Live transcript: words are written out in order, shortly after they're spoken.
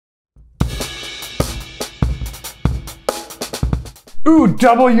Ooh,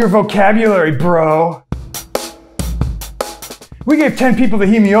 double your vocabulary, bro. We gave 10 people the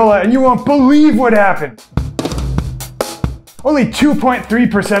hemiola and you won't believe what happened. Only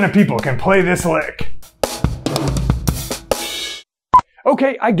 2.3% of people can play this lick.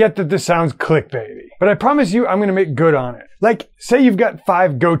 Okay, I get that this sounds clickbaity, but I promise you I'm gonna make good on it. Like, say you've got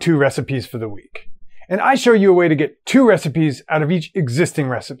 5 go-to recipes for the week, and I show you a way to get 2 recipes out of each existing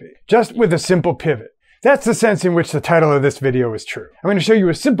recipe, just with a simple pivot. That's the sense in which the title of this video is true. I'm gonna show you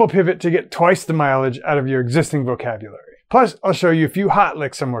a simple pivot to get twice the mileage out of your existing vocabulary. Plus, I'll show you a few hot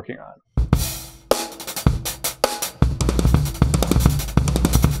licks I'm working on.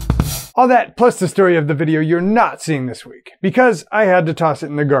 All that plus the story of the video you're not seeing this week, because I had to toss it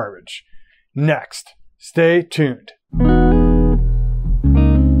in the garbage. Next. Stay tuned.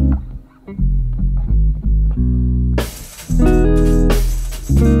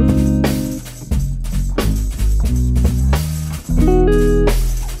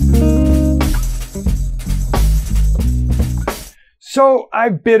 So I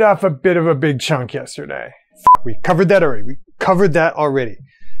bit off a bit of a big chunk yesterday. We covered that already.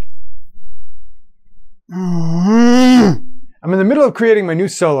 I'm in the middle of creating my new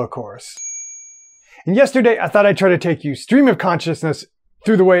solo course. And yesterday I thought I'd try to take you stream of consciousness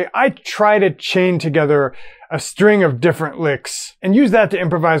through the way I try to chain together a string of different licks and use that to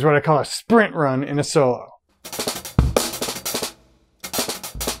improvise what I call a sprint run in a solo.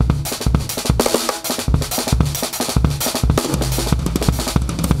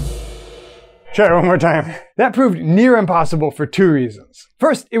 Try it one more time. That proved near impossible for 2 reasons.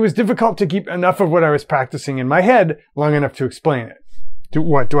 First, it was difficult to keep enough of what I was practicing in my head long enough to explain it. Do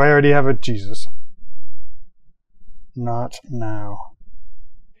I already have a Jesus? Not now.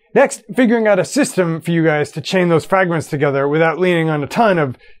 Next, figuring out a system for you guys to chain those fragments together without leaning on a ton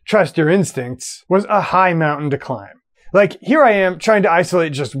of trust your instincts was a high mountain to climb. Like, here I am trying to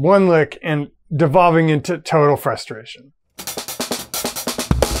isolate just one lick and devolving into total frustration.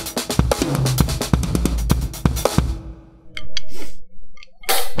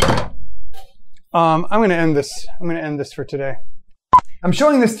 I'm gonna end this for today. I'm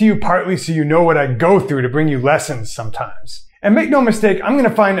showing this to you partly so you know what I go through to bring you lessons sometimes. And make no mistake, I'm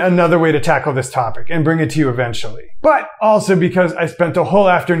gonna find another way to tackle this topic and bring it to you eventually. But also because I spent a whole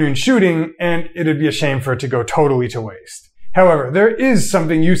afternoon shooting and it'd be a shame for it to go totally to waste. However, there is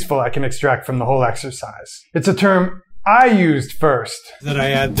something useful I can extract from the whole exercise. It's a term I used first. That I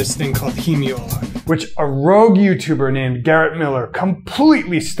had this thing called hemiola, which a rogue YouTuber named Garrett Miller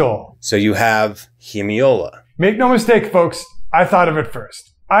completely stole. So you have hemiola. Make no mistake, folks, I thought of it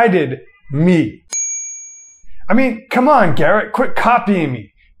first. I did me. I mean, come on, Garrett, quit copying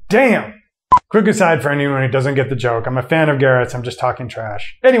me. Damn. Quick aside for anyone who doesn't get the joke, I'm a fan of Garrett's, I'm just talking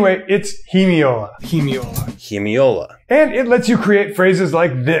trash. Anyway, it's hemiola. Hemiola. Hemiola. And it lets you create phrases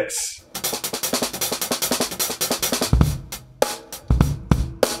like this.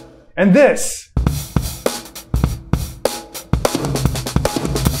 And this.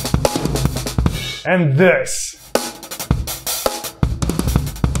 And this.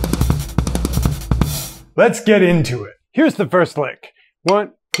 Let's get into it. Here's the first lick.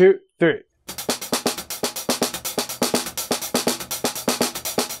 1, 2, 3.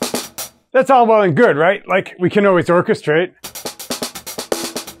 That's all well and good, right? Like, we can always orchestrate.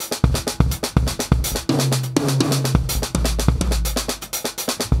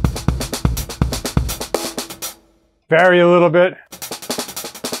 Vary a little bit.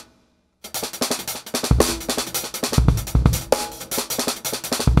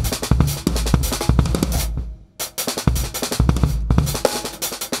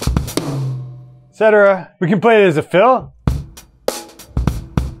 Etc. We can play it as a fill.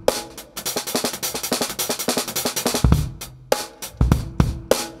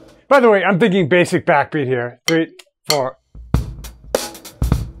 By the way, I'm thinking basic backbeat here. 3, 4.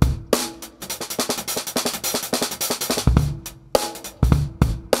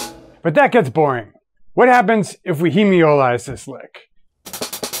 But that gets boring. What happens if we hemiolize this lick?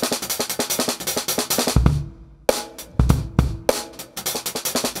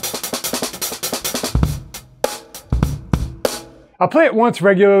 I'll play it once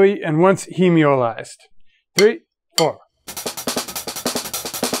regularly and once hemiolized. 3, 4.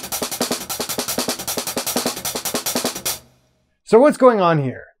 So what's going on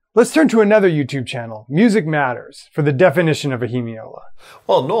here? Let's turn to another YouTube channel, Music Matters, for the definition of a hemiola.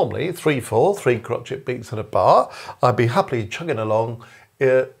 Well, normally 3/4, 3 crotchet beats in a bar. I'd be happily chugging along,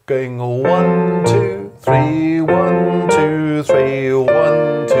 going 1, 2, 3, 1, 2, 3,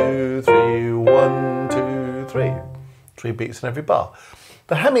 1, 2, 3, 1, 2, 3. 3 beats in every bar.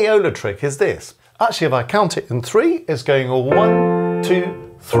 The hemiola trick is this. Actually, if I count it in 3, it's going 1,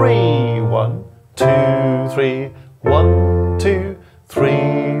 2, 3, 1, 2, 3, 1, 2,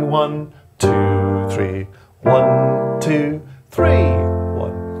 3, 1, 2, 3, 1, 2, 3,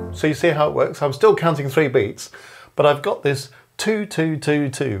 1. So you see how it works? I'm still counting 3 beats, but I've got this 2, 2, 2,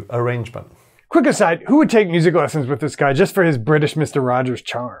 2 arrangement. Quick aside, who would take music lessons with this guy just for his British Mr. Rogers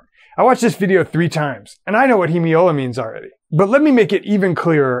charm? I watched this video 3 times, and I know what hemiola means already. But let me make it even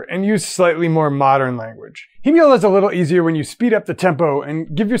clearer and use slightly more modern language. Hemiola is a little easier when you speed up the tempo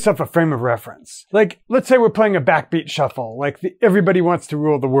and give yourself a frame of reference. Like, let's say we're playing a backbeat shuffle, like the Everybody Wants to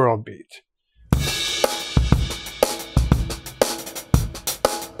Rule the World beat.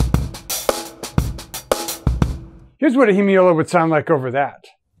 Here's what a hemiola would sound like over that.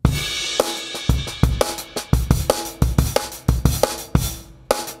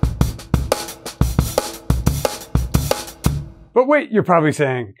 But wait, you're probably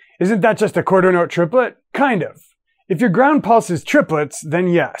saying, isn't that just a quarter note triplet? Kind of. If your ground pulse is triplets, then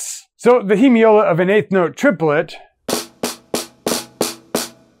yes. So the hemiola of an 8th note triplet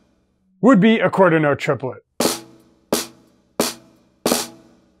would be a quarter note triplet.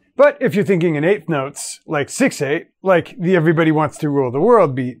 But if you're thinking in 8th notes, like 6/8, like the Everybody Wants to Rule the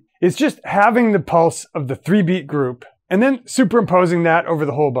World beat, it's just having the pulse of the 3-beat group and then superimposing that over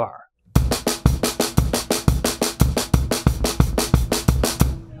the whole bar.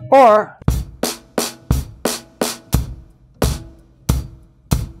 Or,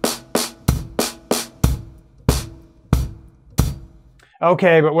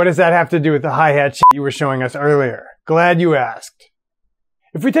 okay, but what does that have to do with the hi-hat shit you were showing us earlier? Glad you asked.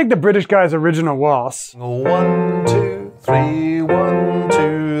 If we take the British guy's original waltz, 1, 2, 3, 1,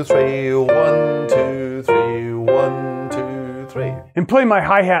 2, 3, 1, 2, 3, 1, 2, 3. and play my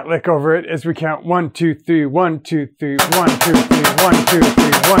hi-hat lick over it as we count 1, 2, 3, 1, 2, 3, 1, 2, 3, 1, 2,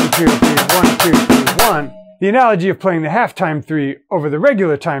 3, 1, 2, 3, 1, 2, 3, 1. The analogy of playing the half-time 3 over the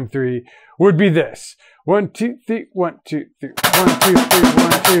regular time 3 would be this. 1, 2, 3, 1, 2, 3, 1, 2, 3,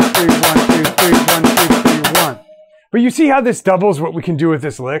 1, 2, 3, 1, 2, 3, 1, 2, 3, 1. But you see how this doubles what we can do with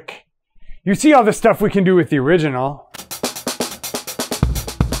this lick? You see all the stuff we can do with the original.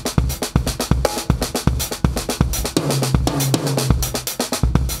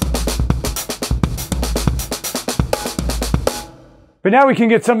 But now we can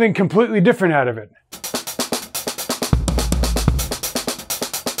get something completely different out of it.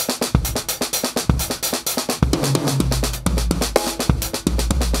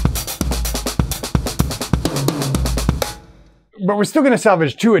 But we're still going to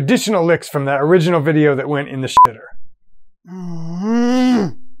salvage 2 additional licks from that original video that went in the shitter.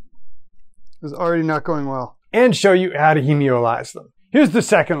 It was already not going well. And show you how to hemiolize them. Here's the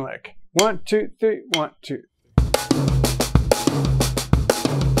second lick. 1, 2, 3, 1, 2.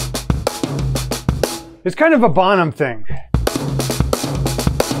 It's kind of a Bonham thing.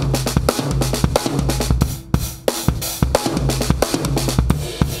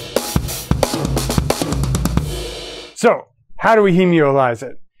 So, how do we hemiolize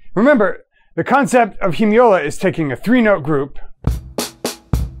it? Remember, the concept of hemiola is taking a 3-note group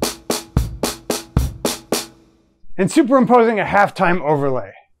and superimposing a halftime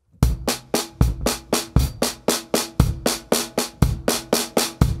overlay.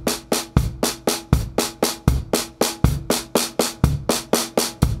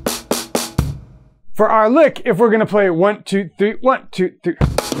 For our lick, if we're going to play 1, 2, 3, 1, 2, 3.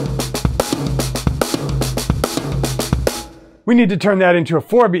 We need to turn that into a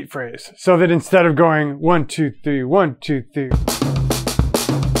 4-beat phrase, so that instead of going 1, 2, 3, 1, 2, 3,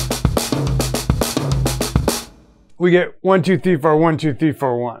 we get 1, 2, 3, 4, 1, 2, 3,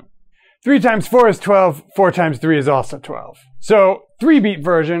 4, 1. 3 times 4 is 12, 4 times 3 is also 12. So, 3-beat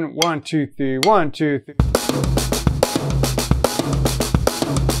version, 1, 2, 3, 1, 2, 3.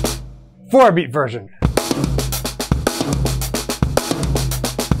 4-beat version.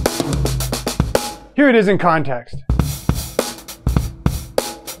 Here it is in context.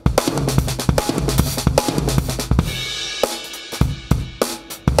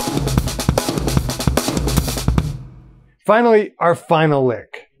 Finally, our final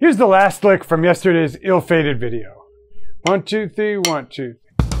lick. Here's the last lick from yesterday's ill-fated video. 1, 2, 3, 1, 2.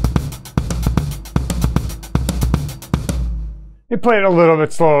 You play it a little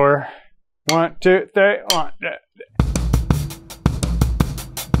bit slower. 1, 2, 3, 1, 2, 3.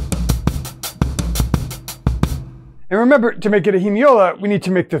 And remember, to make it a hemiola, we need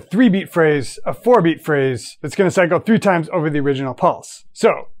to make the 3-beat phrase a 4-beat phrase that's going to cycle 3 times over the original pulse.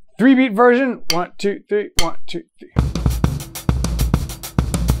 So, 3-beat version, 1, 2, 3, 1, 2, 3.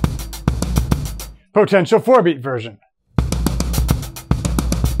 Potential 4-beat version.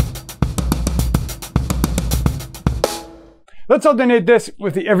 Let's alternate this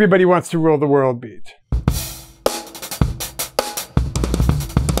with the Everybody Wants to Rule the World beat.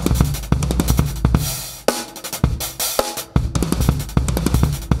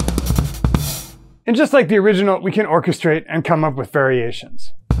 And just like the original, we can orchestrate and come up with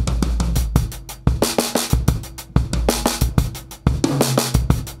variations.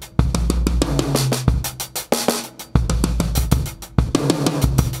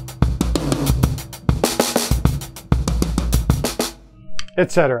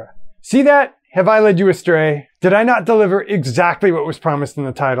 Etc. See that? Have I led you astray? Did I not deliver exactly what was promised in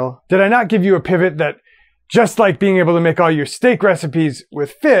the title? Did I not give you a pivot that, just like being able to make all your steak recipes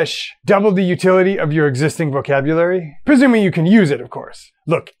with fish, doubled the utility of your existing vocabulary? Presuming you can use it, of course.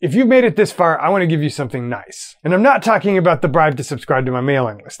 Look, if you've made it this far, I want to give you something nice. And I'm not talking about the bribe to subscribe to my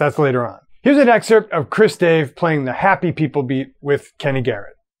mailing list. That's later on. Here's an excerpt of Chris Dave playing the Happy People beat with Kenny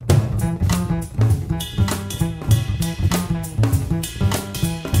Garrett.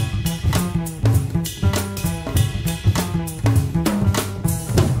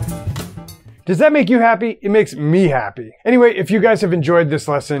 Does that make you happy? It makes me happy. Anyway, if you guys have enjoyed this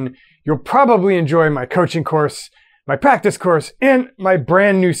lesson, you'll probably enjoy my coaching course, my practice course, and my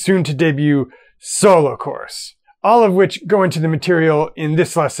brand new soon to debut solo course. All of which go into the material in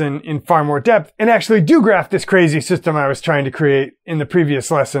this lesson in far more depth and actually do graft this crazy system I was trying to create in the previous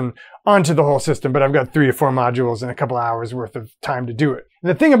lesson onto the whole system, but I've got 3 or 4 modules and a couple hours worth of time to do it. And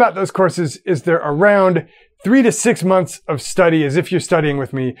the thing about those courses is they're around 3 to 6 months of study as if you're studying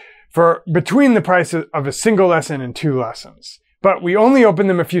with me for between the price of a single lesson and 2 lessons. But we only open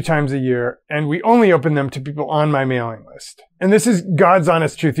them a few times a year, and we only open them to people on my mailing list. And this is God's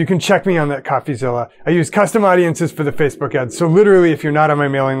honest truth. You can check me on that CoffeeZilla. I use custom audiences for the Facebook ads, so literally if you're not on my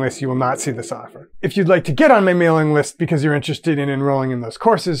mailing list, you will not see this offer. If you'd like to get on my mailing list because you're interested in enrolling in those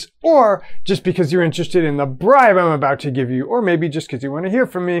courses, or just because you're interested in the bribe I'm about to give you, or maybe just because you want to hear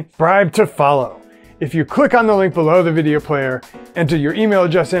from me, bribe to follow. If you click on the link below the video player, enter your email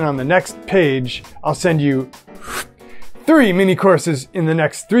address in on the next page, I'll send you 3 mini courses in the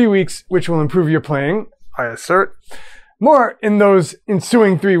next 3 weeks, which will improve your playing, I assert, more in those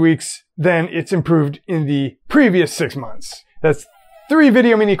ensuing 3 weeks than it's improved in the previous 6 months. That's 3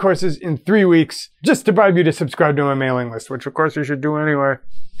 video mini courses in 3 weeks, just to bribe you to subscribe to my mailing list, which of course you should do anyway.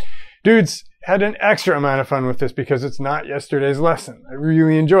 Dudes, had an extra amount of fun with this because it's not yesterday's lesson. I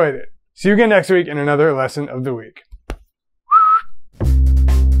really enjoyed it. See you again next week in another lesson of the week.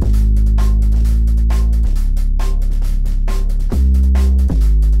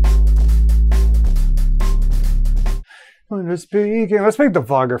 Speaking. Let's make the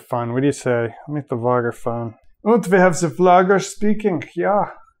vlogger fun. What do you say? Let's make the vlogger fun. And we have the vlogger speaking.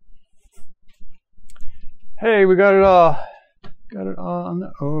 Yeah. Hey, we got it all. Got it all on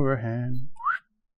the overhand.